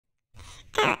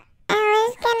I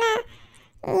was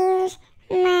gonna use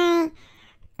my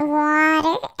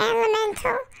water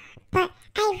elemental, but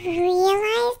I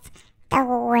realized the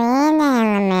wind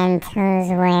elemental's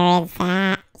where it's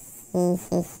at.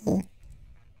 Hee.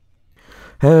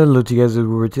 Hello to you guys,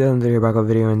 we're today back on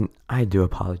video, and I do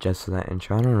apologize for that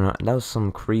intro. I don't know, that was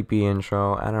some creepy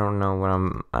intro. I don't know what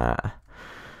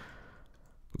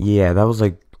yeah, that was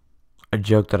like a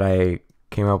joke that I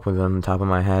came up with on the top of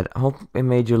my head. I hope it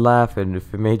made you laugh, and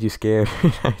if it made you scared,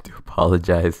 I do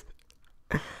apologize.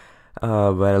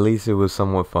 But at least it was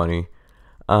somewhat funny.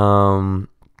 Yeah,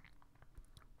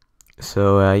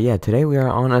 today we are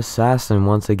on Assassin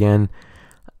once again,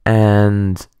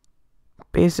 and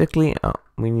basically,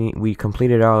 we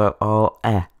completed all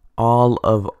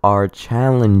of our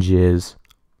challenges,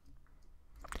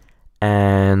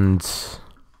 and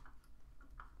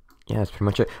yeah, that's pretty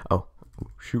much it. Oh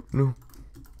shoot, no,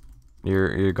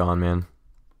 you're gone, man.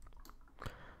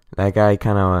 That guy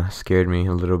kind of scared me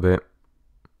a little bit.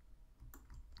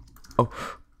 Oh,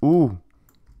 ooh.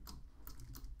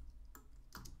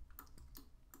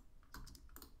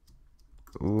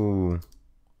 Ooh.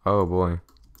 Oh boy.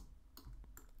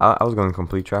 I was going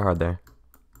complete tryhard there.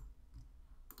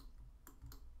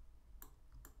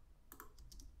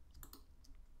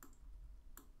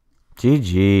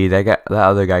 GG, that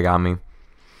other guy got me.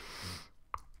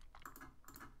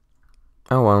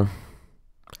 Oh well.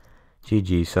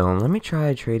 GG. So let me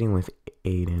try trading with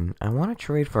Aiden. I want to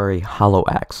trade for a Hollow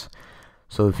Axe.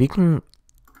 So if he can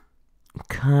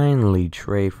kindly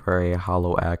trade for a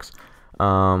Hollow Axe,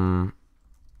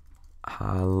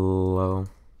 Hollow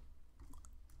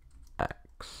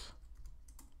Axe.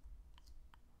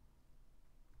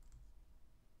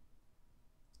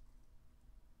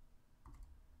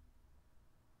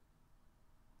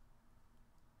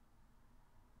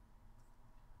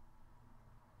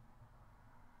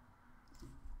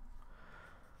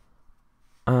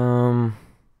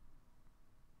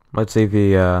 Let's see if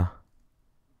he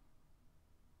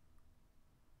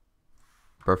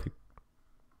perfect.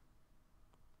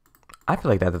 I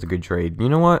feel like that's a good trade. You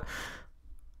know what?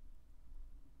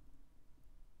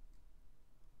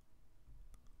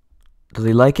 Does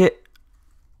he like it?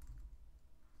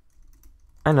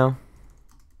 I know.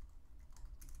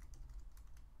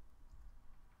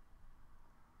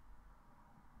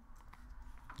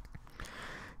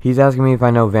 He's asking me if I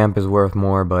know Vamp is worth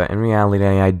more, but in reality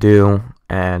I do,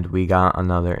 and we got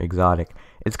another exotic.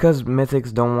 It's because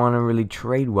Mythics don't want to really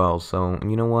trade well, so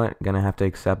you know what? Gonna have to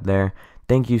accept there.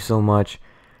 Thank you so much.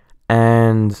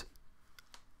 And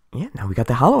yeah, now we got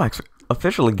the Hollow Axe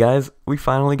officially, guys. We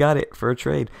finally got it for a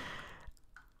trade.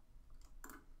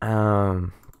 I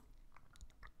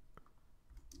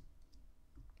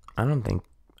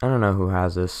don't know who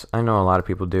has this. I know a lot of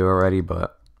people do already,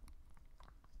 but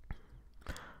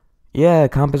yeah,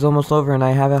 comp is almost over and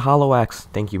I have a Hollow Axe.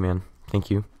 Thank you, man. Thank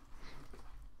you.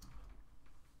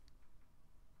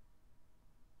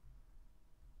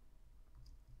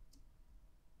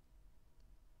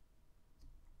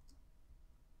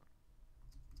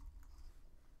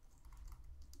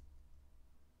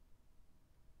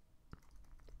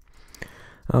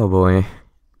 Oh boy.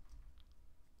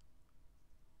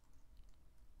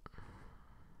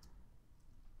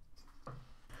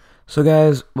 So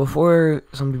guys, before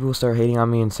some people start hating on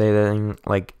me and say that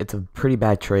like it's a pretty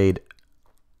bad trade,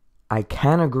 I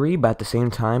can agree, but at the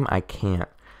same time I can't.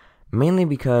 Mainly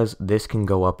because this can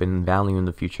go up in value in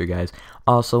the future, guys.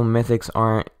 Also, mythics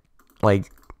aren't like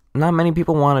not many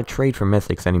people want to trade for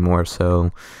mythics anymore,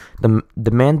 so the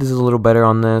demand is a little better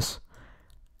on this.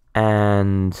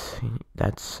 And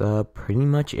that's pretty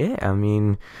much it. I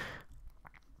mean,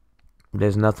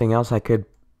 there's nothing else I could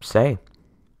say.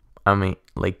 I mean,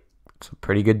 like, it's a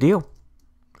pretty good deal.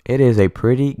 It is a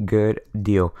pretty good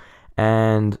deal.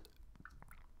 And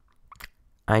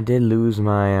I did lose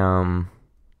my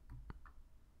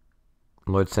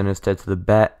Lord Sinister to the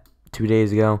bet 2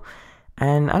 days ago.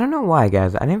 And I don't know why,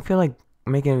 guys. I didn't feel like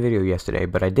making a video yesterday,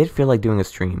 but I did feel like doing a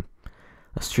stream.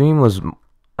 A stream was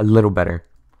a little better.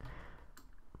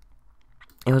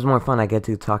 It was more fun. I get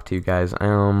to talk to you guys.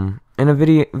 And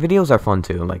videos are fun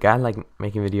too. Like, I like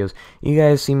making videos. You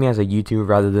guys see me as a YouTuber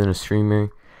rather than a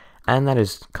streamer, and that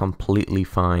is completely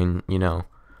fine. You know,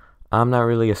 I'm not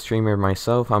really a streamer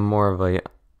myself. I'm more of a,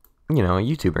 you know, a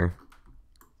YouTuber.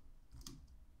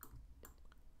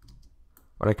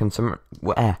 Would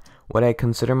I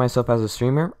consider myself as a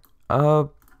streamer?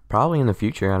 Probably in the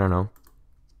future. I don't know,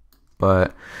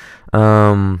 but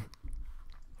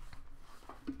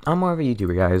I'm more of a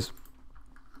YouTuber, guys.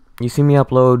 You see me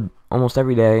upload almost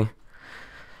every day.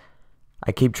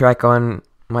 I keep track on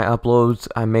my uploads.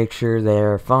 I make sure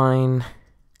they're fine.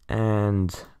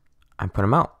 and I put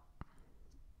them out.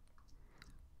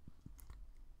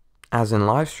 As in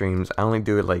live streams, I only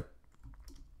do it like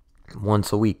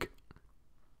once a week.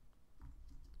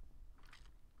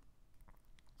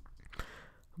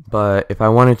 But if I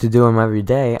wanted to do them every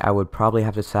day, I would probably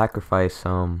have to sacrifice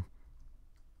some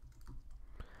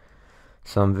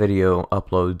video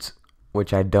uploads,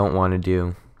 which I don't want to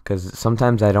do, because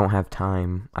sometimes I don't have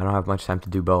time. I don't have much time to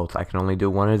do both. I can only do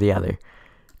one or the other,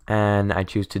 and I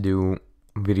choose to do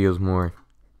videos more,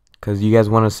 because you guys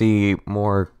want to see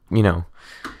more, you know,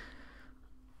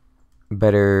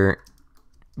 better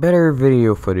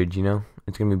video footage, you know?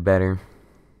 It's gonna be better.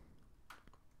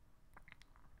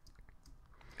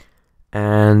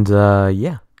 And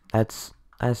yeah, that's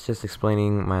just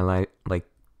explaining my life, like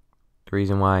the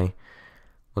reason why I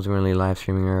wasn't really live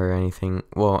streaming or anything.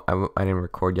 Well, I didn't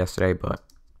record yesterday, but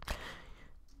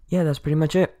yeah, that's pretty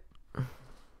much it.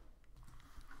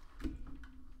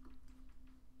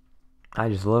 I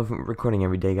just love recording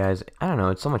every day, guys. I don't know,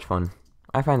 it's so much fun.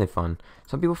 I find it fun.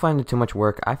 Some people find it too much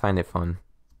work. I find it fun.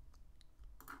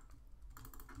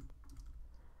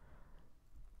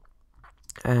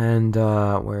 And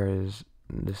where is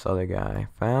this other guy?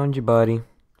 Found you, buddy.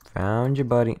 Found you,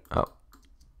 buddy. Oh,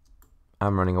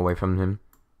 I'm running away from him.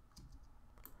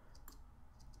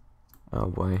 Oh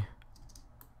boy.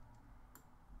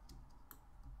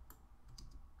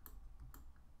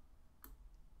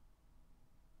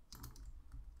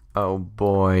 Oh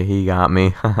boy, he got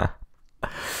me.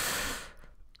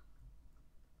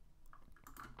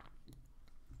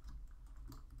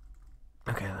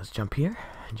 Okay, let's jump here.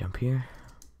 Jump here.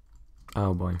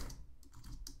 Oh boy.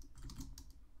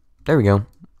 There we go.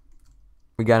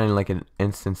 We got in like an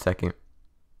instant second.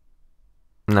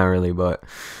 Not really, but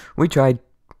we tried.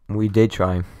 We did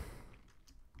try.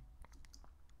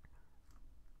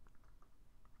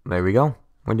 There we go.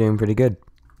 We're doing pretty good.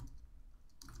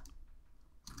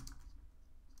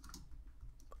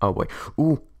 Oh boy.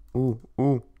 Ooh, ooh,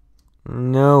 ooh.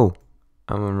 No.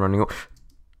 I'm running.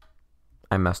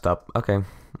 I messed up. Okay.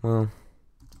 Well,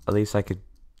 at least I could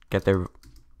get there,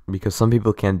 because some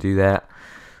people can't do that.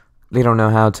 They don't know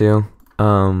how to.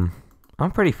 I'm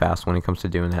pretty fast when it comes to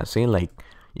doing that. See, like,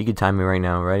 you can time me right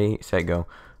now. Ready, set, go.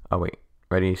 Oh wait.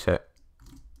 Ready, set.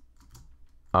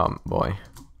 Boy.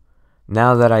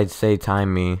 Now that I'd say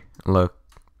time me, look,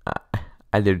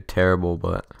 I did terrible,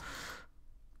 but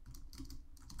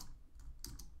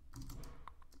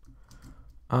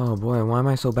oh boy, why am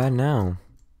I so bad now?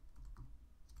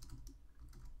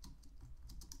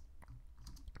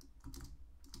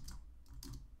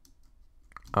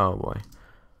 Oh boy.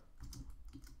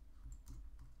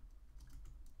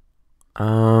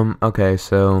 Okay,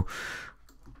 so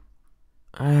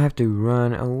I have to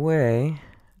run away.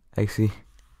 I see.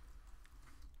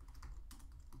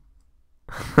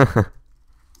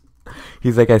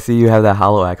 He's like, I see you have that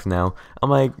hollow axe now. I'm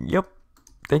like, yep.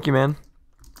 Thank you, man.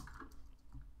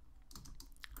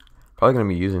 Probably gonna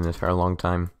be using this for a long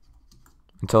time,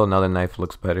 until another knife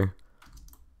looks better.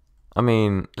 I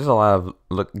mean, there's a lot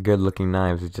of good looking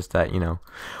knives. It's just that, you know,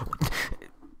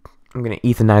 I'm gonna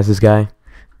euthanize this guy.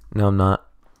 No, I'm not.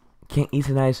 Can't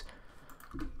euthanize.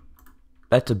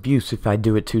 That's abuse if I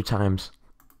do it 2 times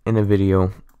in a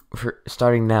video. For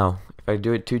starting now, if I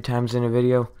do it 2 times in a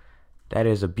video, that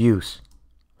is abuse.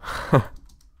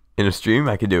 In a stream,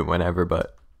 I can do it whenever,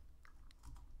 but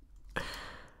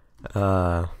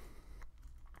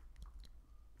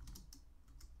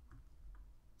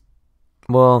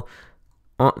well,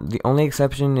 the only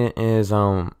exception is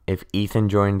if Ethan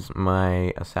joins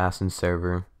my assassin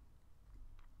server.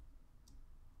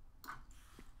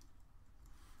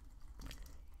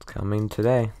 It's coming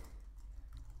today.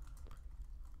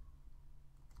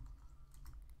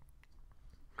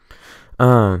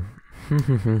 By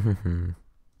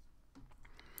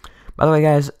the way,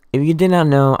 guys, if you did not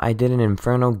know, I did an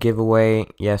Inferno giveaway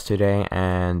yesterday,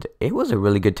 and it was a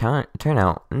really good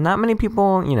turnout. Not many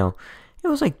people, you know, it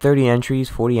was like 30 entries,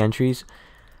 40 entries.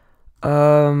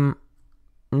 Not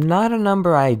a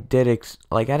number I did, I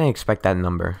didn't expect that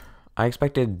number. I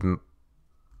thought it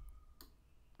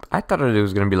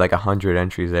was going to be like 100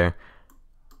 entries there.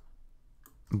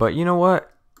 But you know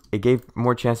what? It gave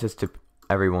more chances to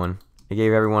everyone. It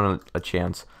gave everyone a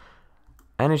chance.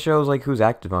 And it shows like who's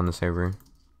active on the server.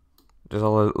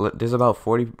 There's about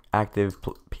 40 active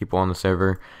people on the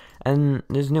server, and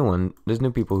there's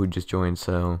new people who just joined.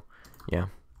 So yeah,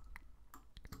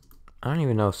 I don't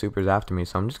even know if Super's after me,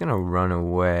 so I'm just gonna run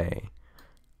away.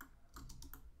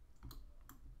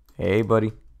 Hey,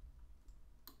 buddy.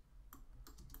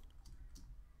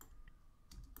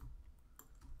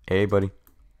 Hey, buddy.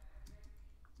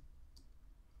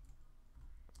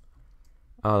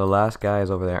 Oh, the last guy is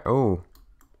over there. Oh.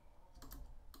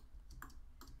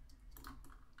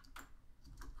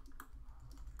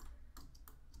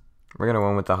 We're gonna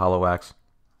win with the hollow axe.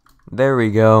 There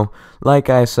we go. Like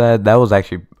I said, that was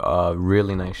actually a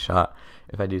really nice shot,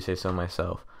 if I do say so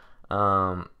myself.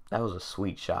 That was a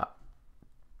sweet shot.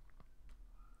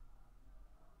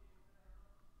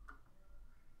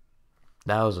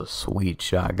 That was a sweet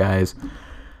shot, guys.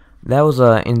 That was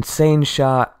an insane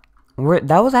shot.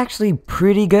 That was actually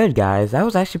pretty good, guys. That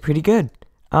was actually pretty good.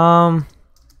 I'm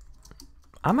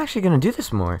actually gonna do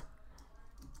this more.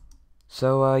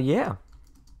 So, yeah.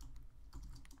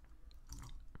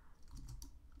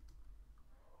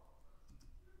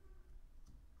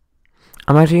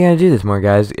 I'm actually gonna do this more,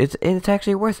 guys. It's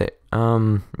actually worth it.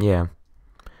 Yeah.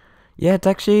 Yeah, it's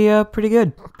actually pretty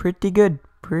good. Pretty good.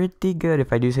 Pretty good,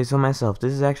 if I do say so myself.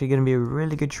 This is actually gonna be a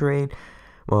really good trade.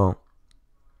 Well,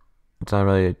 it's not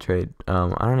really a trade. I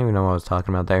don't even know what I was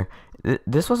talking about there.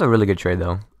 This was a really good trade,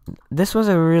 though. This was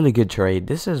a really good trade.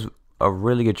 This is a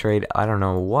really good trade. I don't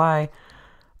know why.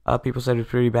 People said it was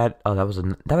pretty bad. Oh, that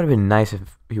would have been nice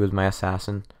if he was my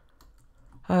assassin.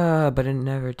 But it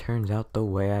never turns out the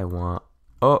way I want.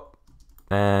 Oh,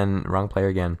 and wrong player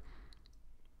again.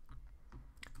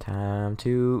 Time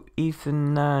to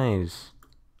euthanize.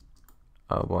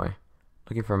 Oh boy,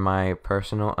 looking for my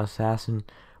personal assassin,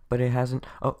 but it hasn't.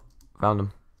 Oh, found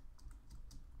him.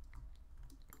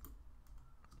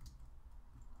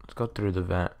 Let's go through the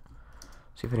vent.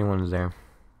 See if anyone is there.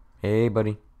 Hey,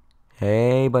 buddy.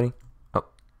 Hey, buddy. Oh.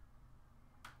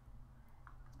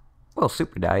 Well,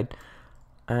 Super died.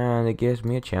 And it gives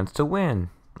me a chance to win.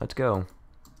 Let's go.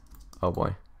 Oh,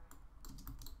 boy.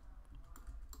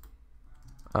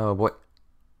 Oh, boy.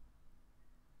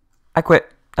 I quit.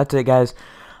 That's it, guys.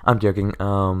 I'm joking.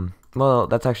 Well,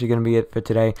 that's actually going to be it for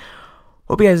today.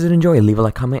 Hope you guys did enjoy. Leave a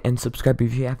like, comment, and subscribe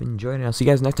if you have enjoyed. And I'll see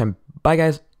you guys next time. Bye,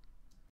 guys.